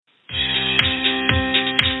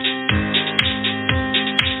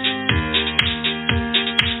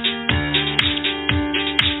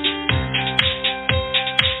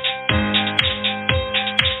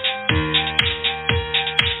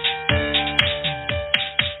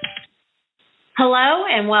Hello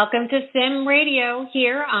and welcome to Sim Radio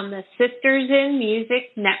here on the Sisters in Music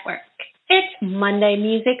Network. It's Monday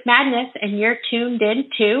Music Madness and you're tuned in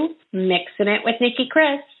to Mixing It with Nicki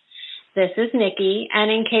Kris. This is Nicki, and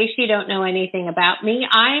in case you don't know anything about me,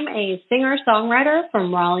 I'm a singer-songwriter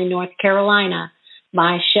from Raleigh, North Carolina.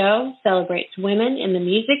 My show celebrates women in the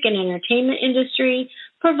music and entertainment industry,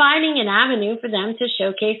 providing an avenue for them to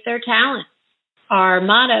showcase their talent. Our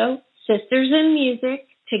motto, Sisters in Music,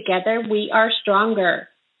 Together We Are Stronger.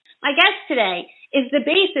 My guest today is the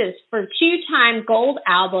bassist for two-time gold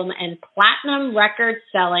album and platinum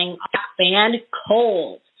record-selling band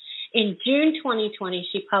Cold. In June 2020,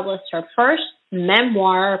 she published her first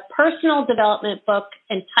memoir, personal development book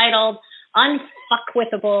entitled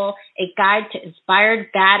Unfuckwithable, A Guide to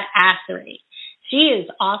Inspired Badassery. She is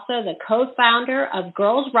also the co-founder of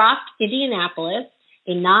Girls Rock Indianapolis,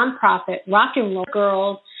 a nonprofit rock and roll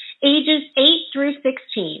girls ages 8 through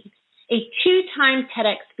 16, a two-time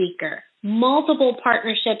TEDx speaker, multiple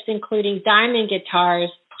partnerships including Diamond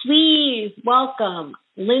Guitars. Please welcome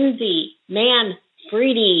Lindsay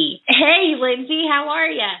Manfredi. Hey, Lindsay, how are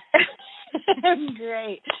you? I'm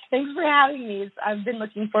great. Thanks for having me. I've been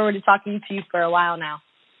looking forward to talking to you for a while now.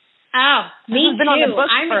 Oh, me I've been too. on the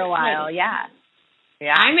books for excited. a while, yeah.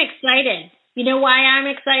 I'm excited. You know why I'm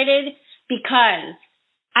excited? Because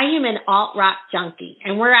I am an alt-rock junkie,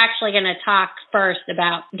 and we're actually going to talk first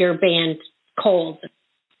about your band, Cold.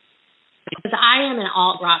 Because I am an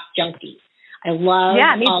alt-rock junkie. I love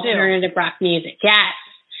alternative rock music. Yes.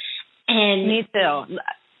 And me too.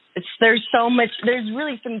 There's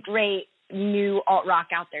really some great new alt-rock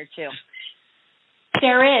out there, too.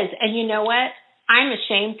 There is. And you know what? I'm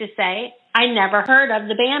ashamed to say I never heard of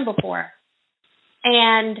the band before.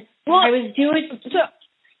 And I was doing...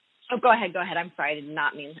 go ahead. I'm sorry. I did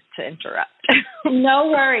not mean to interrupt. No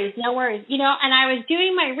worries. You know, and I was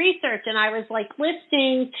doing my research and I was like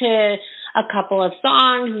listening to a couple of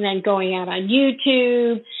songs and then going out on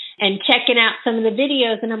YouTube and checking out some of the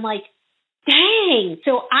videos. And I'm like, dang.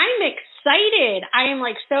 So I'm excited. I am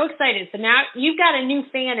like so excited. So now you've got a new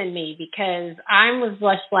fan in me because I was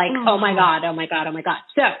just like, oh my God.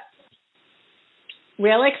 So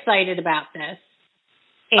real excited about this.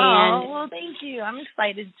 Well, thank you. I'm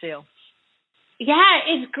excited too. Yeah,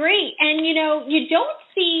 it's great. And, you know, you don't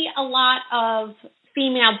see a lot of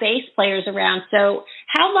female bass players around. So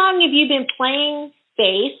how long have you been playing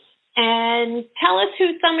bass? And tell us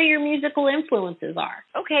who some of your musical influences are.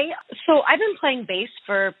 Okay, so I've been playing bass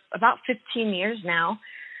for about 15 years now.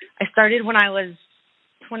 I started when I was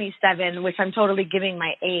 27, which I'm totally giving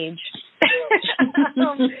my age.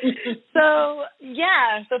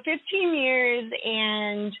 So 15 years,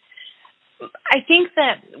 and I think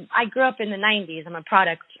that I grew up in the 90s. I'm a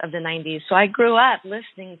product of the 90s. So I grew up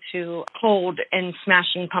listening to Cold and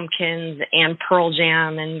Smashing Pumpkins and Pearl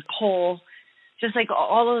Jam and Hole, just like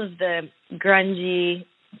all of the grungy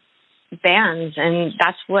bands, and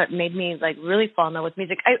that's what made me like really fall in love with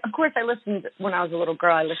music. Of course, I listened when I was a little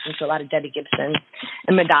girl. I listened to a lot of Debbie Gibson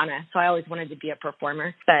and Madonna, so I always wanted to be a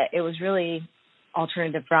performer. But it was really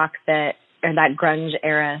alternative rock that grunge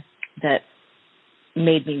era that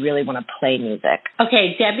made me really want to play music.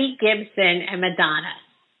 Okay, Debbie Gibson and Madonna.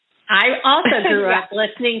 I also grew up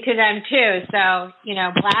listening to them too. So, you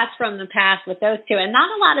know, blast from the past with those two. And not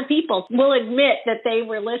a lot of people will admit that they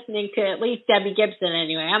were listening to at least Debbie Gibson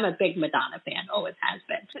anyway. I'm a big Madonna fan, always has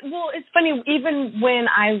been. Well, it's funny, even when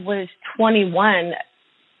I was 21,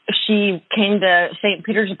 she came to St.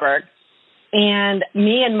 Petersburg. And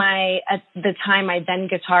me and at the time, my then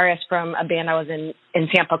guitarist from a band I was in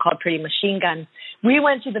Tampa called Pretty Machine Gun, we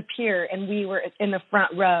went to the pier and we were in the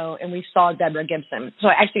front row and we saw Deborah Gibson. So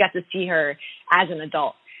I actually got to see her as an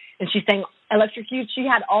adult. And she sang Electrocute. She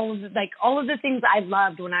had all of the things I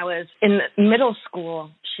loved when I was in middle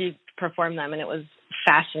school. She performed them and it was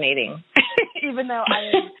fascinating. Even though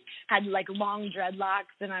I had like long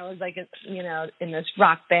dreadlocks and I was like, you know, in this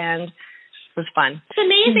rock band. It was fun. It's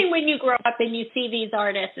amazing when you grow up and you see these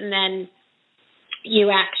artists and then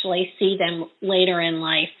you actually see them later in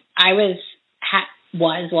life. I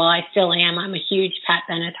I still am. I'm a huge Pat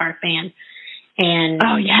Benatar fan. And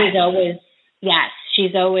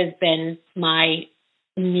she's always been my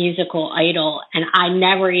musical idol. And I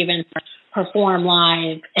never even performed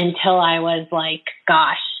live until I was like,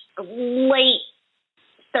 late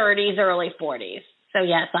 30s, early 40s. So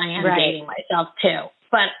yes, I am dating myself too.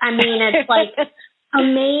 But, I mean, it's like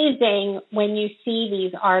amazing when you see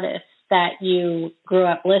these artists that you grew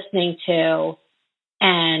up listening to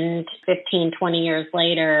and 15, 20 years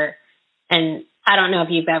later, and I don't know if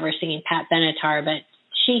you've ever seen Pat Benatar, but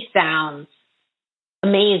she sounds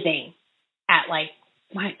amazing at like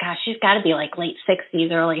my gosh, she's got to be like late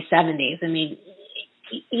 60s, early 70s. I mean,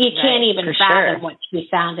 you can't even fathom what she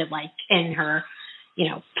sounded like in her,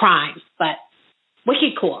 prime, but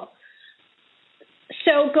wicked cool.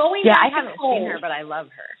 So going back I haven't seen her, but I love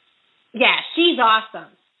her. Yeah, she's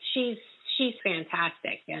awesome. She's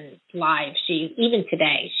fantastic, and live, even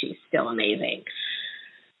today, she's still amazing.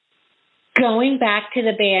 Going back to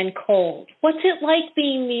the band Cold, what's it like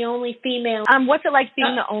being the only female? What's it like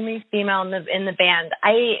being the only female in the band?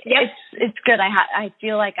 It's good. I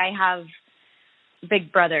feel like I have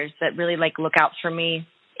big brothers that really look out for me,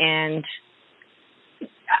 and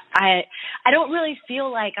I don't really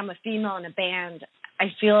feel like I'm a female in a band. I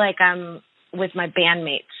feel like I'm with my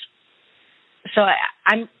bandmates. So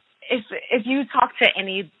if you talk to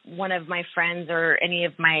any one of my friends or any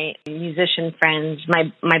of my musician friends,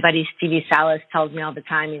 my buddy Stevie Salas tells me all the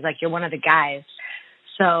time, he's like, you're one of the guys.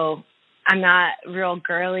 So I'm not real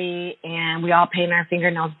girly, and we all paint our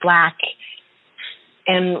fingernails black.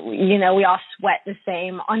 And, we all sweat the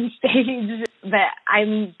same on stage. But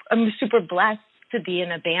I'm super blessed to be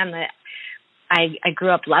in a band that I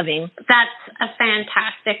grew up loving. That's a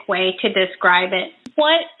fantastic way to describe it.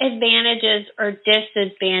 What advantages or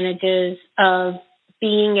disadvantages of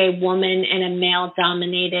being a woman in a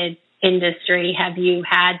male-dominated industry have you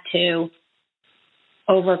had to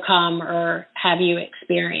overcome or have you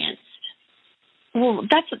experienced? Well,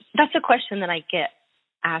 that's a question that I get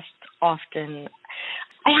asked often.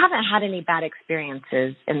 I haven't had any bad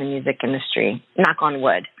experiences in the music industry, knock on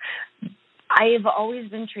wood. I've always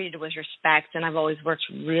been treated with respect, and I've always worked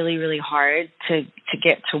really, really hard to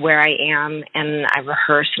get to where I am, and I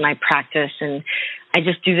rehearse and I practice, and I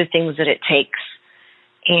just do the things that it takes.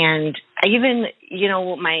 And I even,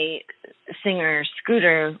 my singer,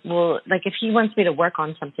 Scooter, if he wants me to work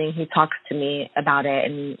on something, he talks to me about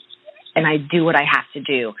it, and I do what I have to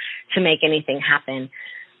do to make anything happen.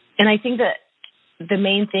 And I think that the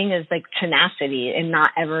main thing is tenacity and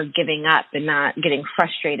not ever giving up and not getting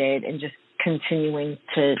frustrated and just continuing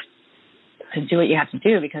to do what you have to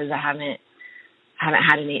do, because I haven't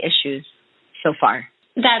had any issues so far.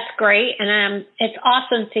 That's great. And it's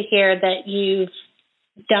awesome to hear that you've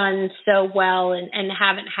done so well and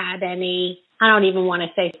haven't had any, I don't even want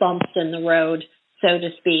to say bumps in the road, so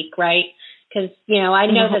to speak, right? Because, I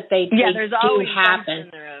know that they there's always happen.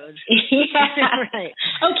 Bumps in the road. Yeah. Right.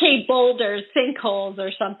 Okay, boulders, sinkholes,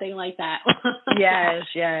 or something like that. Yes.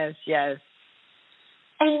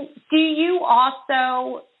 And do you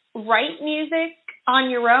also write music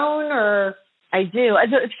on your own, or? I do.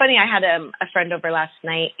 It's funny. I had a friend over last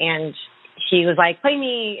night, and he was like, "Play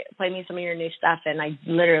me some of your new stuff." And I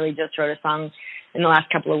literally just wrote a song in the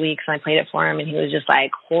last couple of weeks, and I played it for him, and he was just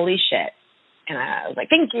like, "Holy shit!" And I was like,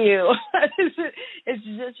 "Thank you." It's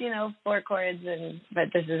just 4 chords,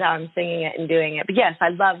 but this is how I'm singing it and doing it. But yes, I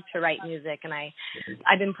love to write music, and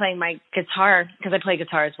I've been playing my guitar because I play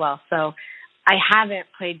guitar as well. So I haven't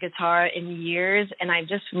played guitar in years, and I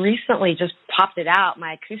just recently just popped it out,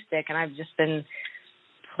 my acoustic, and I've just been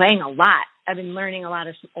playing a lot. I've been learning a lot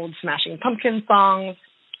of old Smashing Pumpkins songs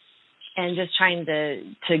and just trying to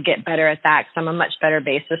get better at that, because I'm a much better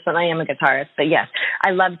bassist than I am a guitarist. But yes,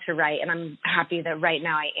 I love to write, and I'm happy that right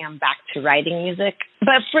now I am back to writing music.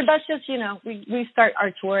 But that's just, we start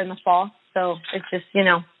our tour in the fall, so it's just,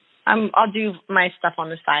 I'll do my stuff on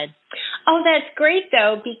the side. Oh, that's great,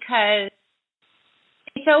 though, because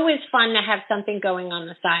it's always fun to have something going on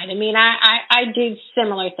the side. I mean, I do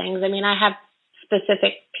similar things. I mean, I have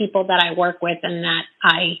specific people that I work with and that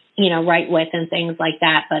I, write with and things like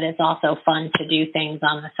that, but it's also fun to do things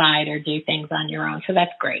on the side or do things on your own. So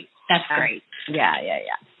that's great. That's great. Yeah.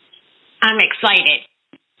 I'm excited.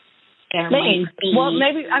 Well,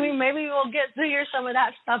 maybe we'll get to hear some of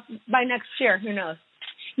that stuff by next year. Who knows?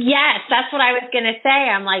 Yes, that's what I was going to say.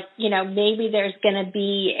 I'm like, maybe there's going to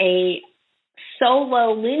be a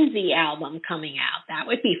solo Lindsay album coming out. That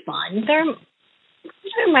would be fun. There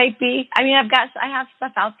might be. I mean, I have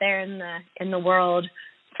stuff out there in the world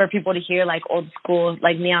for people to hear, like old school,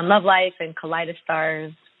 like Neon Love Life and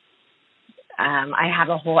Kaleidostars. I have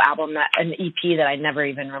a whole album, an EP that I never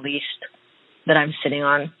even released that I'm sitting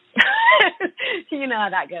on. You know how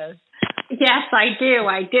that goes. Yes, I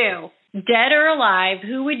do. Dead or alive,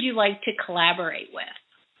 who would you like to collaborate with?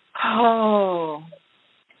 Oh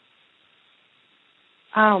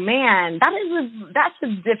man, that's a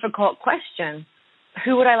difficult question.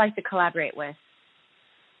 Who would I like to collaborate with?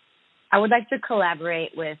 I would like to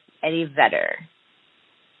collaborate with Eddie Vedder.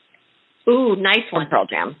 Ooh, nice one. From Pearl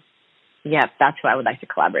Jam. Yep, that's who I would like to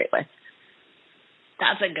collaborate with.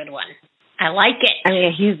 That's a good one. I like it. I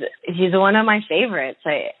mean, he's one of my favorites.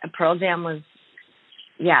 Pearl Jam was,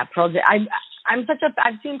 Pearl Jam.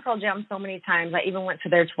 I've seen Pearl Jam so many times. I even went to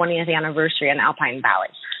their 20th anniversary in Alpine Valley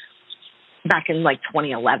back in like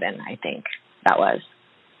 2011, I think that was.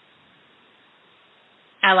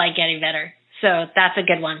 I like Getting Better. So that's a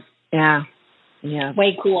good one. Yeah. Yeah.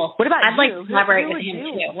 Way cool. What about I'd you? like to collaborate Who with him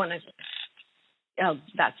too. Oh,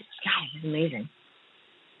 that's amazing.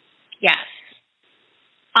 Yes.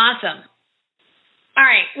 Awesome. All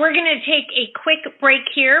right. We're going to take a quick break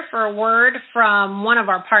here for a word from one of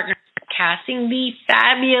our partners casting, the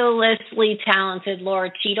fabulously talented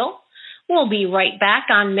Laura Cheadle. We'll be right back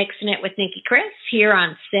on Mixing It with Nicki Kris here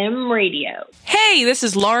on Sim Radio. Hey, this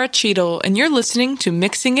is Laura Cheadle, and you're listening to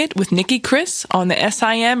Mixing It with Nicki Kris on the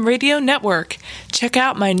SIM Radio Network. Check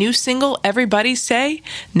out my new single, Everybody Say,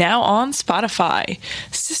 now on Spotify.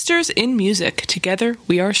 Sisters in Music, together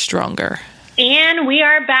we are stronger. And we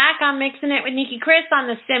are back on Mixing It with Nicki Kris on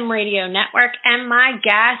the Sim Radio Network, and my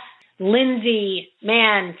guest, Lindsay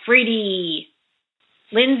Manfredi.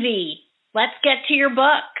 Lindsay, let's get to your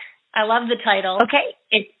book. I love the title. Okay.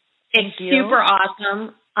 It's super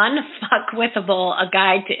awesome. Unfuckwithable, a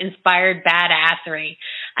guide to inspired badassery.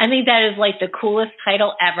 I think that is like the coolest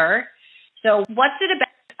title ever. So what's it about?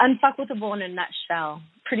 Unfuckwithable in a nutshell.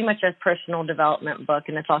 Pretty much a personal development book,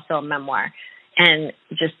 and it's also a memoir. And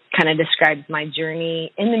just kind of describes my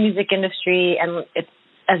journey in the music industry and it's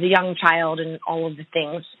as a young child and all of the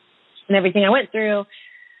things and everything I went through.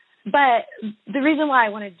 But the reason why I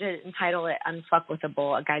wanted to entitle it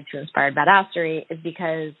Unfuckwithable, a guide to inspired badassery, is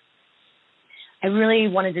because I really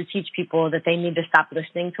wanted to teach people that they need to stop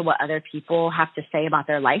listening to what other people have to say about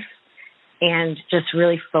their life and just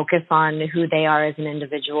really focus on who they are as an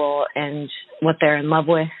individual and what they're in love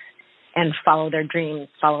with and follow their dreams,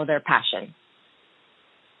 follow their passion.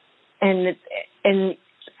 And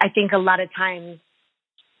I think a lot of times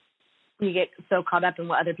we get so caught up in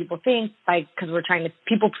what other people think because we're trying to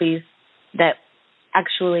people please that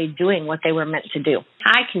actually doing what they were meant to do.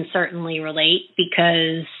 I can certainly relate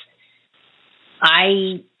because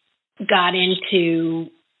I got into,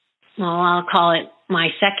 well, I'll call it my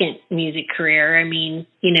second music career. I mean,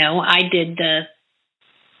 I did the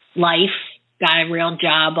life, got a real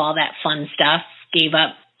job, all that fun stuff, gave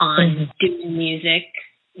up on doing music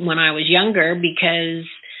when I was younger because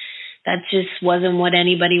that just wasn't what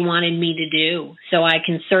anybody wanted me to do. So I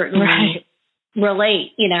can certainly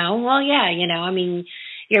relate, Well, yeah, I mean,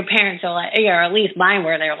 your parents are like, or at least mine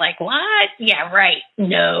were, they're like, what? Yeah, right.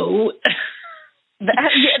 No.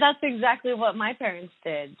 That's exactly what my parents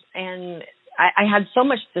did. And I had so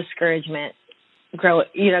much discouragement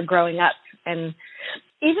growing up. And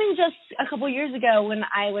even just a couple years ago when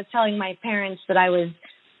I was telling my parents that I was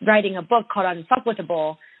writing a book called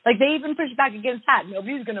Unfuckwithable, like they even pushed back against that.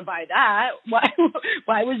 Nobody's going to buy that.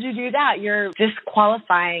 Why would you do that? You're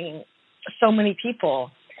disqualifying so many people.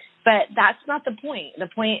 But that's not the point. The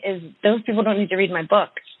point is those people don't need to read my book,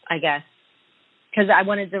 I guess, because I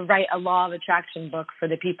wanted to write a law of attraction book for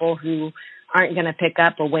the people who aren't going to pick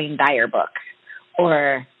up a Wayne Dyer book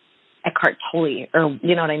or Eckhart Tolle, or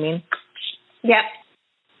you know what I mean? Yep,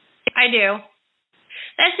 I do.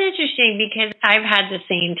 That's interesting because I've had the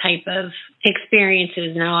same type of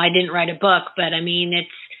experiences. No, I didn't write a book, but I mean,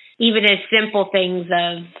 it's even as simple things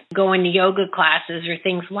of going to yoga classes or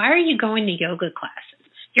things. Why are you going to yoga classes?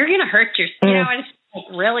 You're going to hurt yourself. It's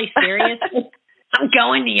like really serious. I'm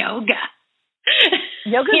going to yoga.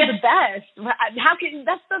 Yoga's the best. How can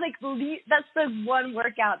that's the one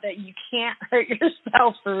workout that you can't hurt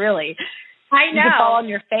yourself for, really. I know. You can fall on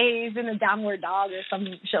your face in a downward dog or some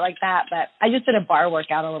shit like that. But I just did a bar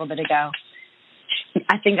workout a little bit ago.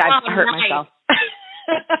 I think I hurt myself.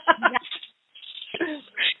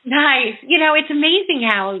 Nice. It's amazing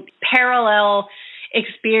how parallel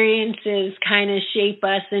experiences kind of shape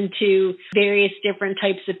us into various different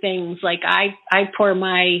types of things. Like I pour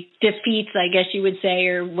my defeats, I guess you would say,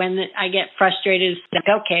 or when I get frustrated, it's like,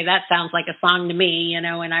 okay, that sounds like a song to me, and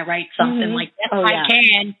I write something like, yes, I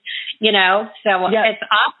can, so It's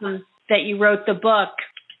awesome that you wrote the book.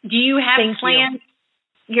 Do you have plans?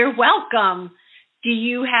 You're welcome. Do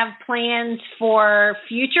you have plans for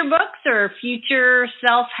future books or future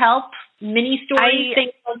self-help mini stories,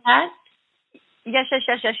 things like that? Yes.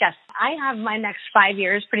 I have my next 5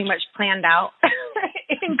 years pretty much planned out,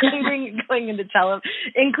 including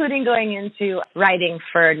going into writing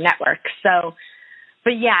for networks. So,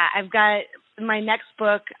 but yeah, I've got my next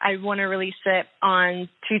book. I want to release it on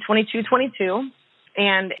 2/22/22,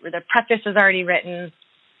 and the preface is already written.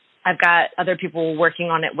 I've got other people working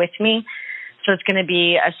on it with me. So it's going to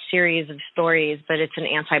be a series of stories, but it's an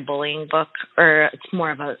anti-bullying book, or it's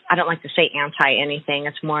more of I don't like to say anti-anything,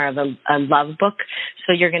 it's more of a love book.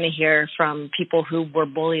 So you're going to hear from people who were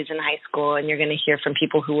bullies in high school, and you're going to hear from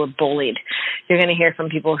people who were bullied. You're going to hear from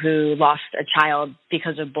people who lost a child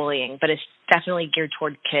because of bullying, but it's definitely geared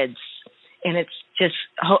toward kids. And it's just,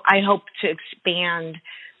 I hope to expand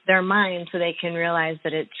their mind so they can realize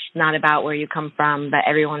that it's not about where you come from, but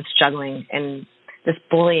everyone's struggling, and this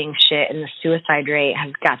bullying shit and the suicide rate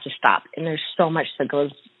has got to stop. And there's so much that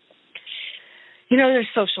goes, there's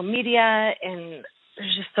social media, and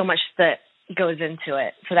there's just so much that goes into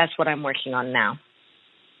it. So that's what I'm working on now.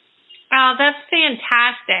 Oh, that's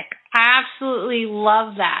fantastic. I absolutely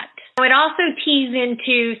love that. It also tees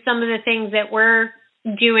into some of the things that we're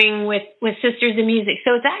doing with Sisters in Music.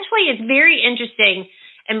 So it's very interesting.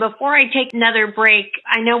 And before I take another break,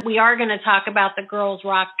 I know we are going to talk about the Girls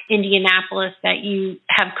Rock Indianapolis that you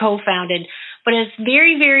have co-founded, but it's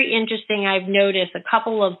very, very interesting. I've noticed a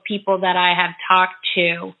couple of people that I have talked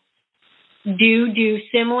to do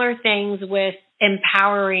similar things with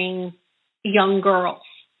empowering young girls,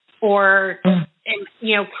 or,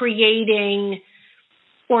 creating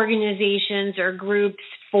organizations or groups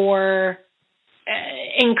for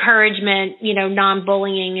encouragement,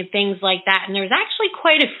 non-bullying and things like that. And there's actually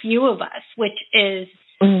quite a few of us, which is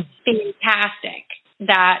fantastic,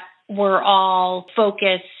 that we're all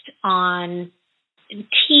focused on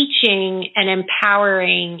teaching and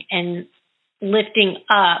empowering and lifting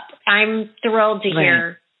up. I'm thrilled to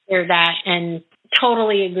hear that, and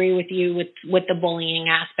totally agree with you with the bullying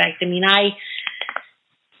aspect. I mean,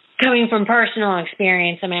 coming from personal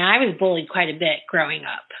experience, I was bullied quite a bit growing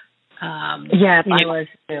up. I was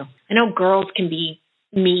too. I know girls can be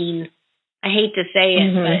mean. I hate to say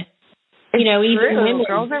it, but even women.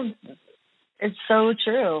 Girls are. It's so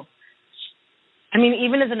true. I mean,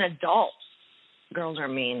 even as an adult, girls are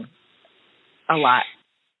mean a lot.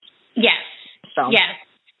 Yes. So. Yes.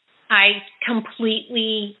 I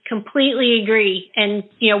completely agree. And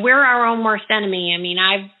we're our own worst enemy. I mean,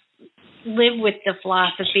 I've lived with the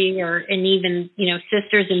philosophy, and even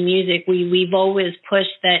Sisters in Music. We've always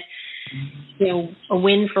pushed that. A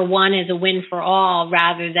win for one is a win for all,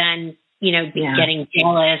 rather than, getting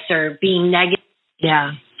jealous or being negative.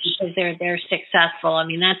 Yeah. Because they're successful. I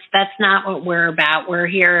mean, that's not what we're about. We're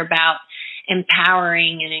here about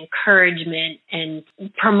empowering and encouragement and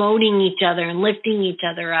promoting each other and lifting each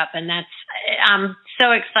other up. And I'm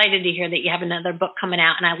so excited to hear that you have another book coming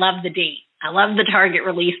out, and I love the date. I love the target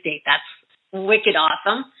release date. That's wicked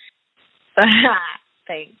awesome.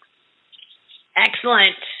 Thanks.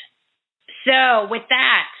 Excellent. So with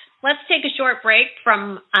that, let's take a short break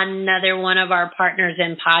from another one of our partners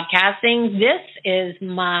in podcasting. This is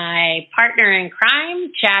my partner in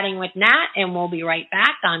crime, Chatting with Nat, and we'll be right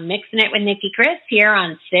back on Mixing It with Nicki Kris here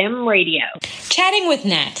on Sim Radio. Chatting with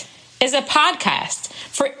Nat is a podcast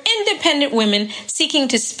for independent women seeking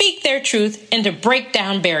to speak their truth and to break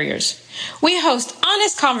down barriers. We host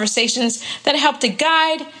honest conversations that help to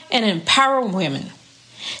guide and empower women.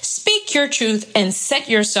 Speak your truth and set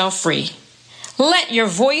yourself free. Let your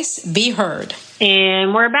voice be heard.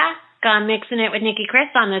 And we're back on Mixing It with Nicki Kris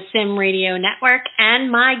on the Sim Radio Network, and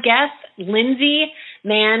my guest, Lindsay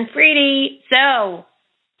Manfredi. So,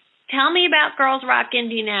 tell me about Girls Rock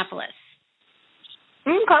Indianapolis.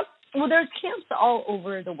 Okay. Well, there's camps all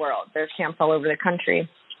over the world. There's camps all over the country.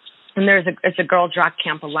 And it's a Girls Rock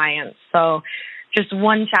Camp Alliance. So just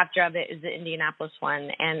one chapter of it is the Indianapolis one.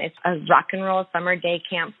 And it's a rock and roll summer day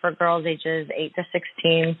camp for girls ages 8 to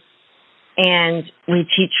 16. And we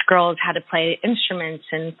teach girls how to play instruments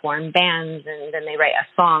and form bands. And then they write a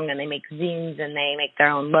song, and they make zines, and they make their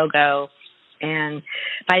own logo. And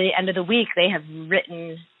by the end of the week, they have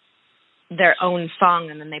written their own song,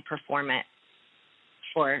 and then they perform it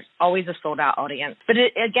for always a sold-out audience. But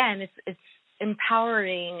it's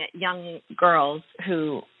empowering young girls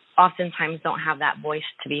who oftentimes don't have that voice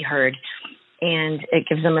to be heard, and it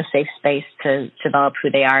gives them a safe space to develop who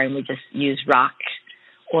they are. And we just use rock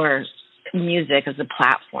or music as a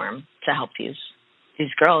platform to help these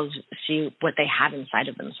girls see what they have inside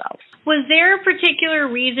of themselves. Was there a particular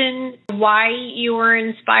reason why you were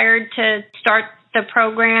inspired to start the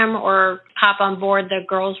program or hop on board the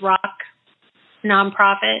Girls Rock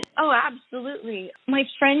nonprofit? Oh, absolutely. My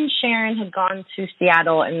friend Sharon had gone to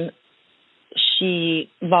Seattle, and she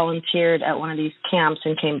volunteered at one of these camps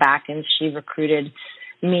and came back, and she recruited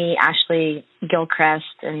me, Ashley Gilchrist,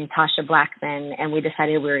 and Tasha Blackman, and we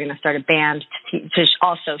decided we were going to start a band to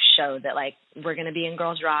also show that, like, we're going to be in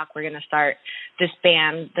Girls Rock. We're going to start this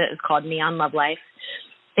band that is called Neon Love Life.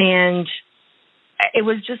 And it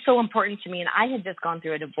was just so important to me. And I had just gone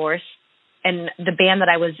through a divorce, And the band that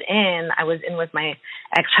I was in with my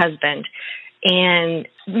ex-husband. And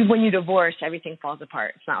when you divorce, everything falls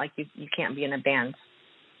apart. It's not like you can't be in a band.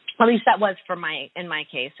 At least that was in my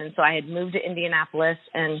case. And so I had moved to Indianapolis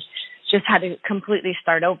and just had to completely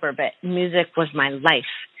start over. But music was my life.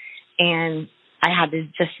 And I had to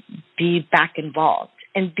just be back involved.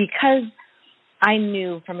 And because I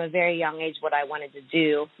knew from a very young age what I wanted to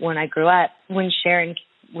do when I grew up, when Sharon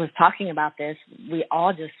was talking about this, we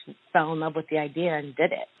all just fell in love with the idea and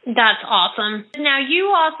did it. That's awesome. Now,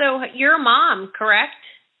 you're a mom, correct?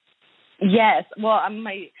 Yes. Well,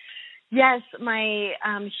 my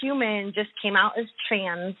human just came out as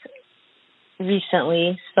trans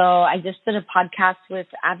recently. So I just did a podcast with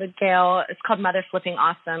Abigail. It's called Mother Flipping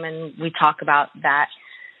Awesome, and we talk about that.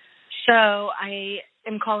 So I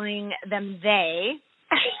am calling them they.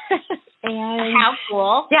 And how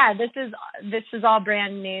cool. Yeah, this is all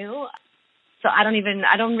brand new. So I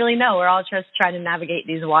don't really know. We're all just trying to navigate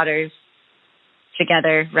these waters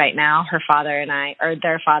together right now, their father and I.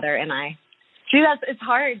 See, it's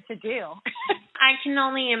hard to do. I can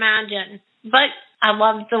only imagine. But I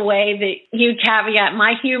love the way that you caveat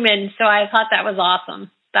my human, so I thought that was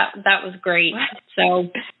awesome. That was great.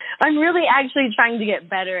 So I'm really actually trying to get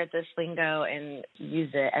better at this lingo and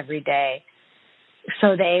use it every day.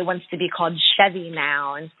 So they wants to be called Chevy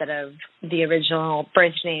now instead of the original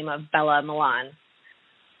birth name of Bella Milan.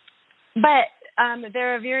 But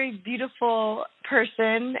they're a very beautiful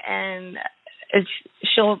person, and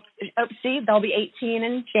they'll be 18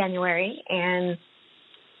 in January, and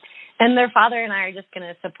their father and I are just going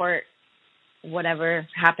to support whatever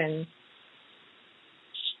happens.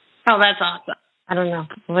 Oh, that's awesome. I don't know.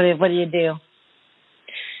 What do you do?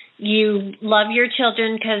 You love your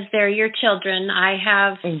children because they're your children. I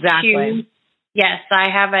have exactly. two. Yes, I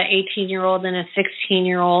have an 18-year-old and a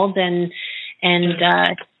 16-year-old, and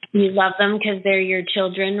you love them because they're your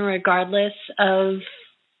children, regardless of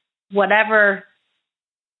whatever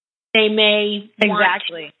they may want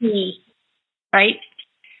to be, right?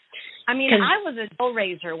 I mean, I was a doll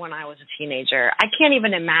raiser when I was a teenager. I can't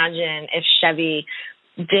even imagine if Chevy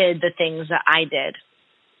did the things that I did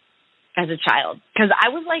as a child, because I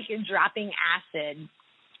was like dropping acid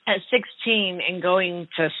at 16 and going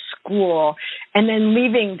to school and then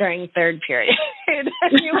leaving during third period.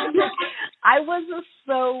 I was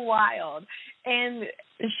so wild. And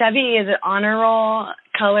Chevy is an honor roll,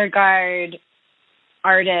 color guard,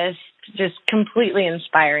 artist, just completely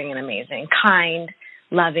inspiring and amazing, kind,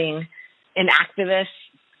 loving, an activist.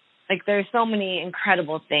 Like, there's so many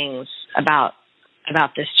incredible things about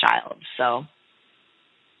this child. So.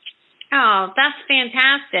 Oh, that's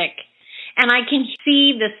fantastic. And I can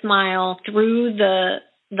see the smile through the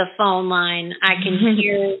phone line. I can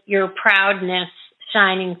hear your proudness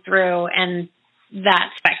shining through, and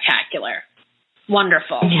that's spectacular.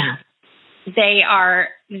 Wonderful. Yeah. They are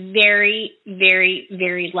very, very,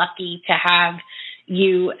 very lucky to have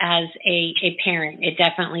you as a parent. It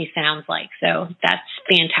definitely sounds like. So that's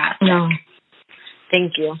fantastic. No.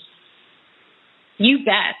 Thank you. You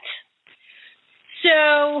bet.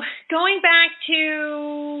 So going back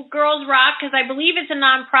to Girls Rock, because I believe it's a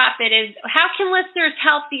nonprofit, is how can listeners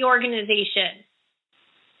help the organization?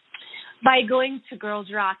 By going to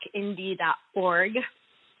girlsrockindy.org,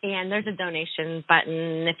 and there's a donation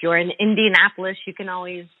button. If you're in Indianapolis, you can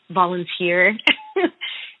always volunteer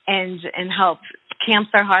and help.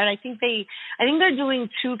 Camps are hard. I think they're doing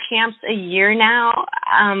 2 camps a year now.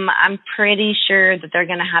 I'm pretty sure that they're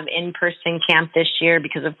going to have in-person camp this year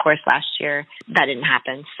because, of course, last year that didn't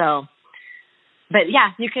happen. So, but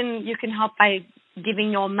yeah, you can help by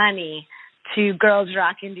giving your money to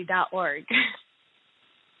girlsrockindy.org.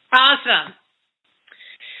 Awesome.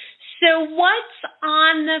 So what's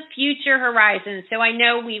on the future horizon? So I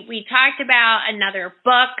know we talked about another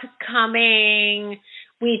book coming.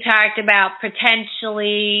 We talked about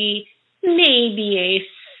potentially maybe a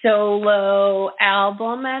solo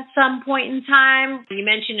album at some point in time. You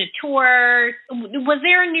mentioned a tour. Was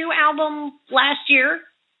there a new album last year?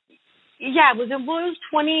 Yeah, it was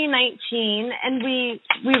 2019, and we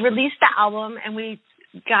released the album, and we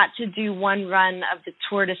got to do one run of the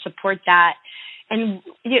tour to support that. And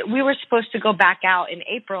we were supposed to go back out in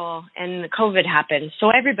April, and COVID happened,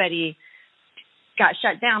 so everybody got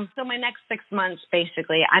shut down. So my next 6 months,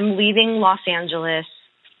 basically, I'm leaving Los Angeles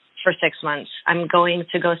for 6 months. I'm going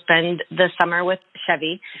to go spend the summer with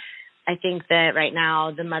Chevy. I think that right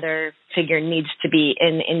now the mother figure needs to be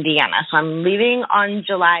in Indiana. So I'm leaving on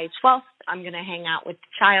July 12th. I'm going to hang out with the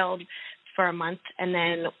child for a month, and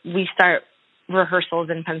then we start rehearsals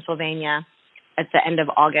in Pennsylvania at the end of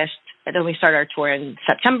August. And then we start our tour in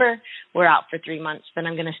September. We're out for 3 months. Then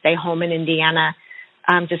I'm going to stay home in Indiana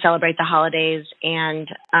to celebrate the holidays and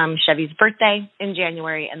Chevy's birthday in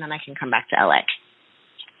January, and then I can come back to LA.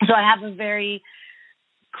 So I have a very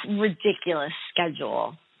ridiculous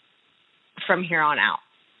schedule from here on out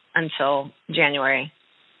until January.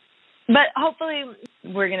 But hopefully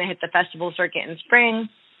we're going to hit the festival circuit in spring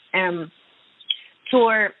and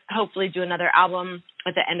tour, hopefully do another album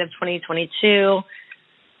at the end of 2022,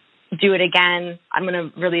 do it again. I'm going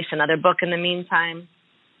to release another book in the meantime.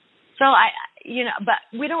 So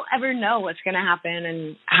but we don't ever know what's going to happen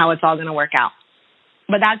and how it's all going to work out.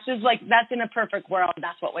 But that's just that's in a perfect world.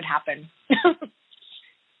 That's what would happen.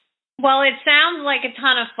 Well, it sounds like a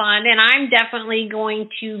ton of fun, and I'm definitely going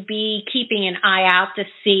to be keeping an eye out to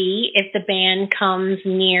see if the band comes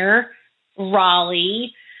near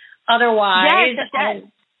Raleigh. Otherwise,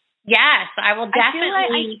 yes, I will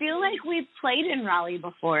definitely. I feel like we've played in Raleigh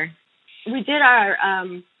before. We did our,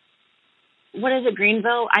 what is it,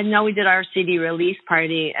 Greenville? I know we did our CD release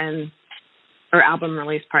party or album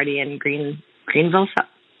release party in Greenville.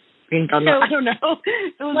 Greenville, no, I don't know.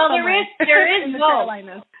 Well, there is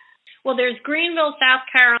both. Well, there's Greenville, South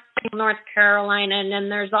Carolina, North Carolina, and then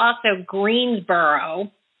there's also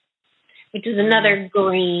Greensboro, which is another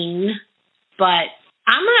green. But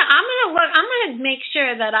I'm gonna look. I'm gonna make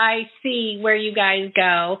sure that I see where you guys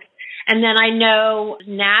go, and then I know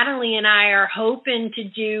Natalie and I are hoping to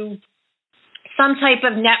do some type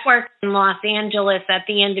of network in Los Angeles at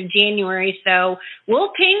the end of January. So we'll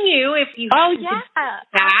ping you if you. Oh yeah,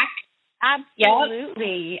 back.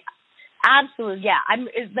 Absolutely. Yep. Absolutely, yeah.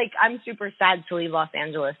 I'm super sad to leave Los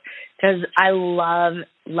Angeles because I love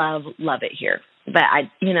it here. But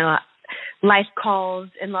life calls,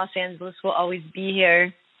 and Los Angeles will always be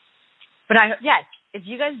here. But if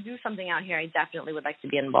you guys do something out here, I definitely would like to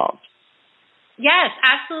be involved. Yes,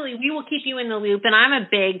 absolutely. We will keep you in the loop, and I'm a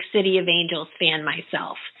big City of Angels fan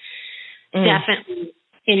myself. Definitely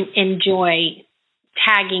enjoy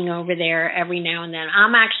tagging over there every now and then.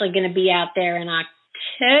 I'm actually going to be out there in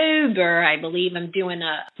October, I believe. I'm doing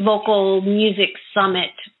a local music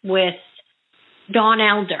summit with Dawn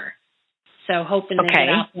Elder. So hoping to get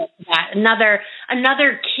out there for that.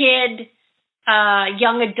 Another kid,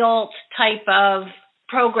 young adult type of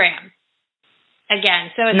program.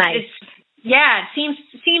 Again, so it seems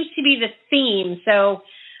to be the theme. So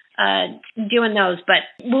doing those, but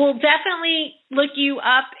we'll definitely look you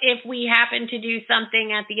up if we happen to do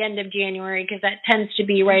something at the end of January, because that tends to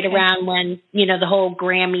be right around when, the whole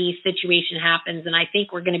Grammy situation happens. And I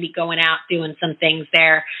think we're going to be going out doing some things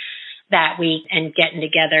there that week and getting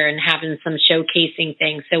together and having some showcasing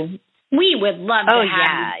things. So we would love to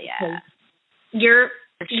have you.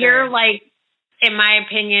 You're like, in my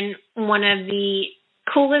opinion, one of the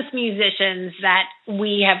coolest musicians that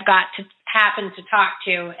we have got to happen to talk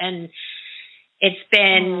to, and it's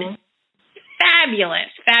been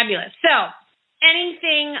fabulous. So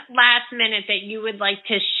anything last minute that you would like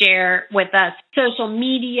to share with us? Social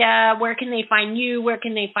media, where can they find you? Where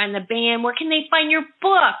can they find the band? Where can they find your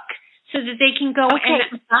book so that they can go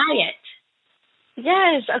and buy it?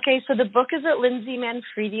 Yes. Okay. So the book is at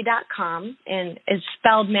lindsaymanfredi.com, and it's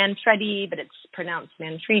spelled Manfredi, but it's pronounced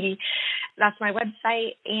Manfredi. That's my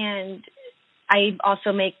website. And I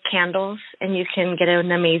also make candles, and you can get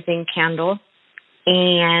an amazing candle.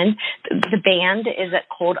 And the band is at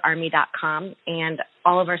coldarmy.com, and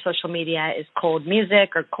all of our social media is Cold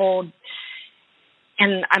Music or Cold.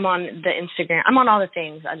 And I'm on the Instagram. I'm on all the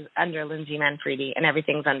things under Lindsay Manfredi, and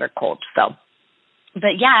everything's under Cold. So,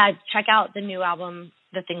 but yeah, check out the new album,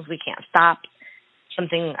 The Things We Can't Stop.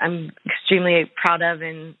 Something I'm extremely proud of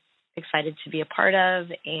and excited to be a part of.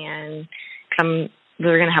 And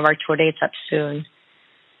we're going to have our tour dates up soon.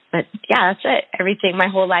 But yeah, that's it. Everything, my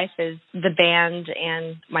whole life is the band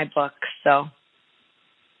and my book. So.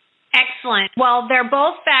 Excellent. Well, they're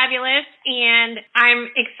both fabulous, and I'm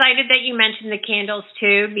excited that you mentioned the candles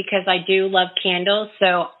too, because I do love candles.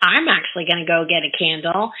 So I'm actually going to go get a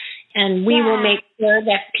candle, and we will make sure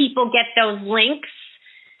that people get those links.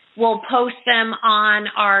 We'll post them on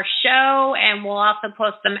our show, and we'll also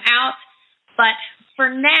post them out. But for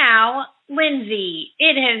now, Lindsay,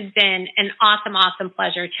 it has been an awesome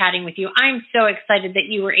pleasure chatting with you. I'm so excited that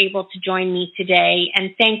you were able to join me today,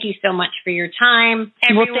 and thank you so much for your time.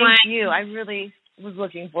 Everyone, well, thank you. I really was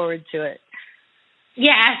looking forward to it.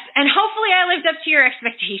 Yes, and hopefully I lived up to your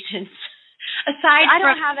expectations. I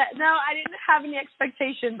didn't have any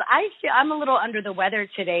expectations. I'm a little under the weather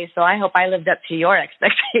today, so I hope I lived up to your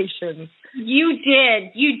expectations. You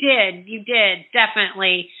did,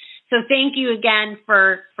 definitely. So thank you again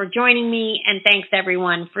for joining me, and thanks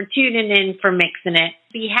everyone for tuning in for Mixing It.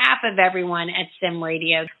 On behalf of everyone at Sim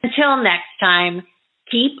Radio, until next time,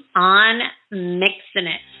 keep on mixing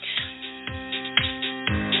it.